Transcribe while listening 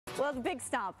Well, the Big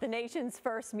Stomp, the nation's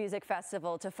first music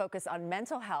festival to focus on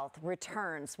mental health,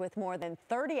 returns with more than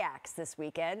 30 acts this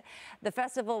weekend. The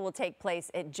festival will take place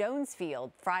at Jones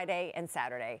Field Friday and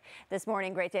Saturday. This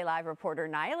morning, Great Day Live reporter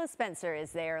Nyla Spencer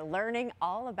is there learning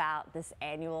all about this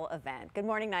annual event. Good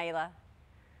morning, Nyla.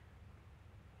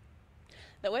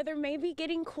 The weather may be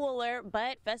getting cooler,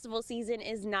 but festival season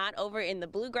is not over in the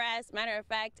Bluegrass. Matter of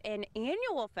fact, an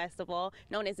annual festival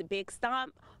known as Big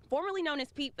Stomp, formerly known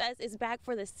as Pete Fest, is back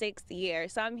for the 6th year.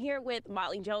 So I'm here with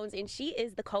Molly Jones, and she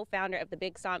is the co-founder of the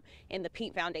Big Stomp and the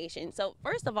Pete Foundation. So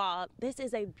first of all, this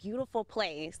is a beautiful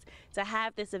place to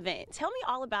have this event. Tell me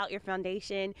all about your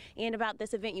foundation and about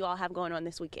this event you all have going on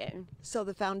this weekend. So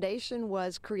the foundation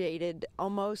was created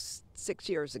almost 6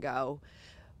 years ago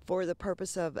for the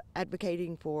purpose of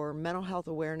advocating for mental health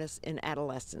awareness in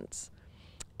adolescents.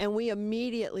 And we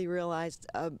immediately realized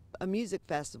a music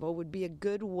festival would be a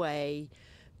good way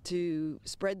to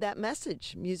spread that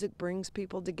message. Music brings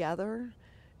people together.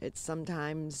 It's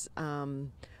sometimes a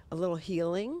little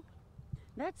healing.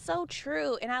 That's so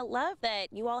true. And I love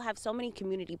that you all have so many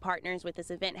community partners with this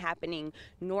event happening,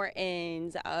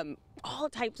 Norton's, all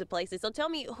types of places. So tell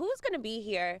me, who's going to be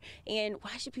here and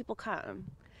why should people come?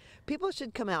 People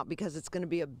should come out because it's going to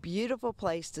be a beautiful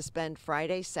place to spend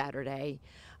Friday, Saturday.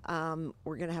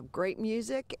 We're going to have great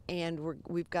music, and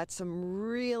we've got some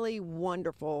really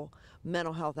wonderful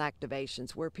mental health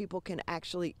activations where people can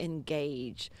actually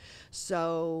engage.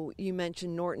 So you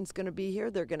mentioned Norton's going to be here.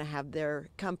 They're going to have their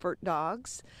comfort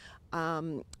dogs.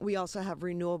 We also have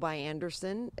Renewal by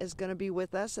Anderson is going to be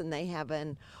with us, and they have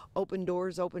an Open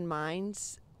Doors, Open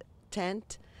Minds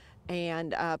tent.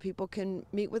 And people can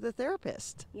meet with a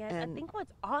therapist. Yes, I think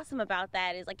what's awesome about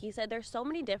that is, like you said, there's so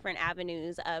many different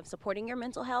avenues of supporting your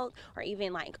mental health or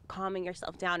even like calming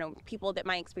yourself down, or people that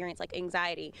might experience like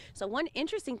anxiety. So one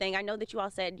interesting thing, I know that you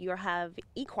all said you have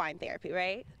equine therapy,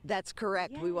 right? That's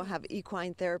correct. Yes. We will have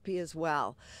equine therapy as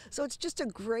well. So it's just a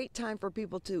great time for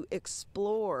people to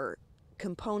explore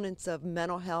components of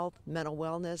mental health, mental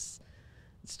wellness.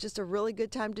 It's just a really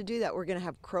good time to do that. We're going to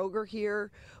have Kroger here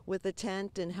with a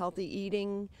tent and healthy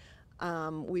eating.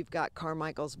 We've got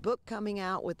Carmichael's book coming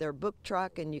out with their book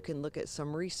truck, and you can look at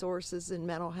some resources in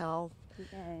mental health.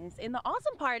 Yes, and the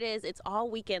awesome part is it's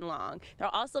all weekend long.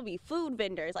 There'll also be food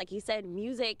vendors, like you said,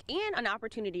 music, and an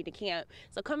opportunity to camp.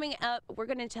 So coming up, we're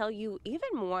going to tell you even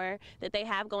more that they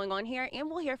have going on here, and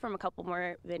we'll hear from a couple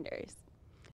more vendors.